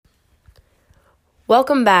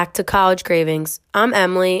Welcome back to College Cravings. I'm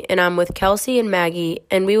Emily, and I'm with Kelsey and Maggie,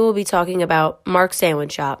 and we will be talking about Mark's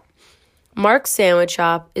Sandwich Shop. Mark's Sandwich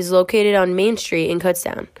Shop is located on Main Street in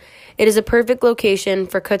Kutztown. It is a perfect location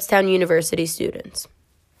for Kutztown University students.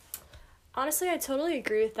 Honestly, I totally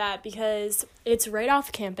agree with that because it's right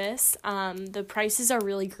off campus. The prices are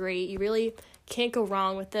really great. You really can't go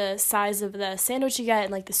wrong with the size of the sandwich you get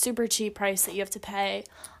and the super cheap price that you have to pay.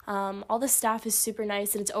 All the staff is super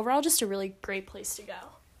nice, and it's overall just a really great place to go.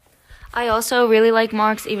 I also really like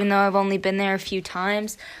Mark's, even though I've only been there a few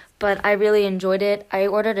times, but I really enjoyed it. I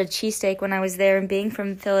ordered a cheesesteak when I was there, and being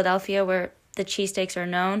from Philadelphia, where the cheesesteaks are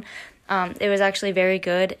known, it was actually very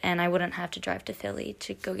good, and I wouldn't have to drive to Philly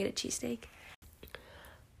to go get a cheesesteak.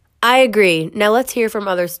 I agree. Now let's hear from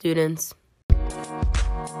other students.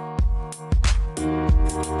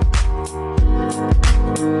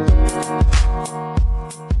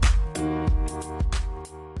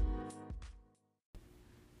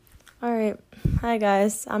 Alright, hi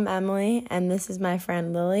guys, I'm Emily, and this is my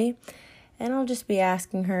friend Lily, and I'll just be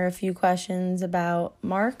asking her a few questions about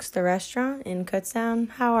Mark's, the restaurant in Kutztown.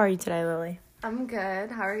 How are you today, Lily? I'm good.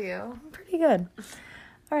 How are you? I'm pretty good.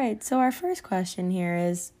 Alright, so our first question here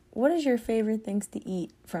is, what is your favorite things to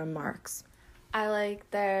eat from Mark's? I like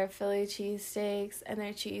their Philly cheesesteaks and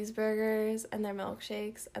their cheeseburgers and their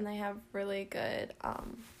milkshakes, and they have really good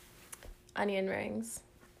onion rings.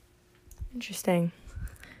 Interesting.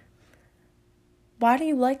 Why do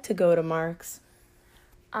you like to go to Mark's?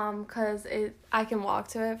 'Cause I can walk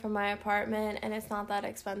to it from my apartment, and it's not that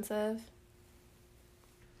expensive.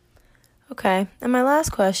 Okay, and my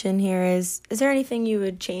last question here is there anything you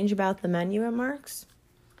would change about the menu at Mark's?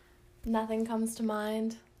 Nothing comes to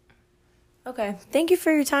mind. Okay, thank you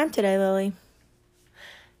for your time today, Lily.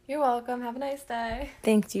 You're welcome. Have a nice day.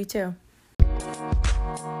 Thanks, you too.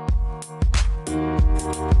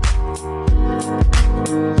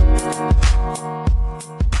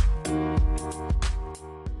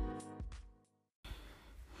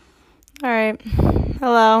 All right.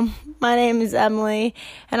 Hello. My name is Emily,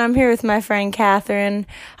 and I'm here with my friend Catherine.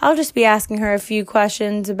 I'll just be asking her a few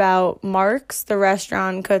questions about Mark's, the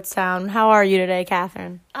restaurant in Kutztown. How are you today,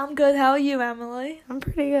 Catherine? I'm good. How are you, Emily? I'm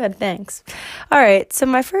pretty good, thanks. All right, so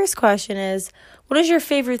my first question is, what is your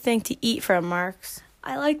favorite thing to eat from Mark's?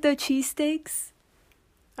 I like their cheesesteaks.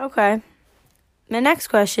 Okay. My next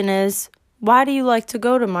question is, why do you like to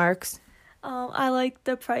go to Mark's? I like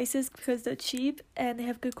the prices because they're cheap and they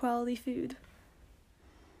have good quality food.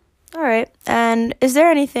 All right. And is there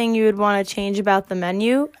anything you would want to change about the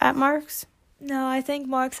menu at Mark's? No, I think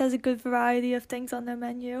Mark's has a good variety of things on their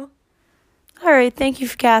menu. All right. Thank you,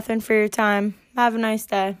 Catherine, for your time. Have a nice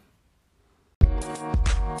day.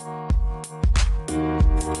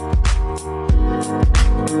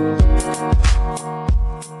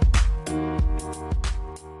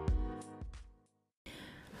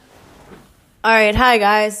 All right, hi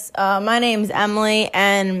guys. My name's Emily,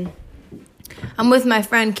 and I'm with my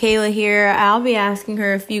friend Kayla here. I'll be asking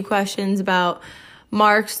her a few questions about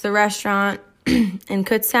Mark's, the restaurant in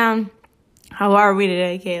Kutztown. How are we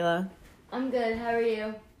today, Kayla? I'm good. How are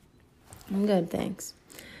you? I'm good, thanks.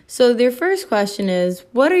 So their first question is,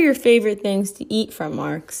 what are your favorite things to eat from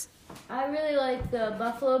Mark's? I really like the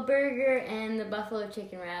buffalo burger and the buffalo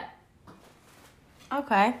chicken wrap.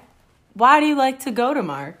 Okay. Why do you like to go to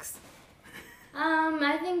Mark's?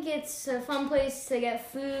 I think it's a fun place to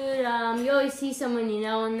get food. You always see someone you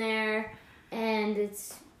know in there, and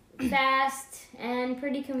it's fast and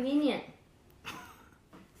pretty convenient.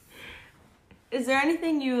 Is there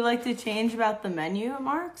anything you would like to change about the menu at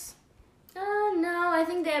Mark's? No, I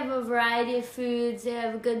think they have a variety of foods. They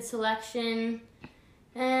have a good selection,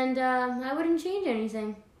 and I wouldn't change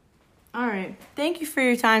anything. All right. Thank you for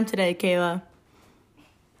your time today, Kayla.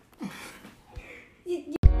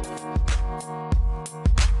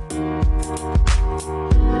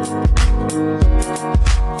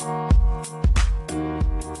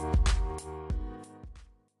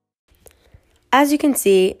 As you can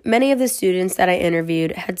see, many of the students that I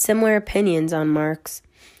interviewed had similar opinions on Mark's.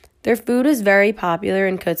 Their food is very popular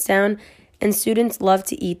in Kutztown, and students love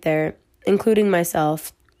to eat there, including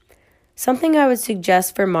myself. Something I would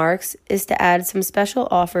suggest for Mark's is to add some special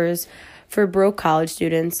offers for broke college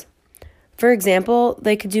students. For example,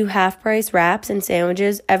 they could do half-price wraps and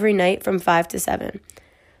sandwiches every night from 5 to 7.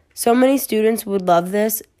 So many students would love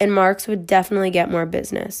this, and Mark's would definitely get more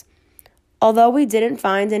business. Although we didn't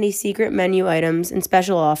find any secret menu items and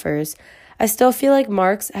special offers, I still feel like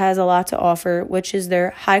Mark's has a lot to offer, which is their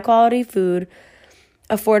high-quality food,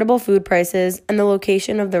 affordable food prices, and the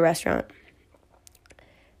location of the restaurant.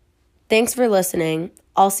 Thanks for listening.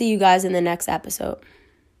 I'll see you guys in the next episode.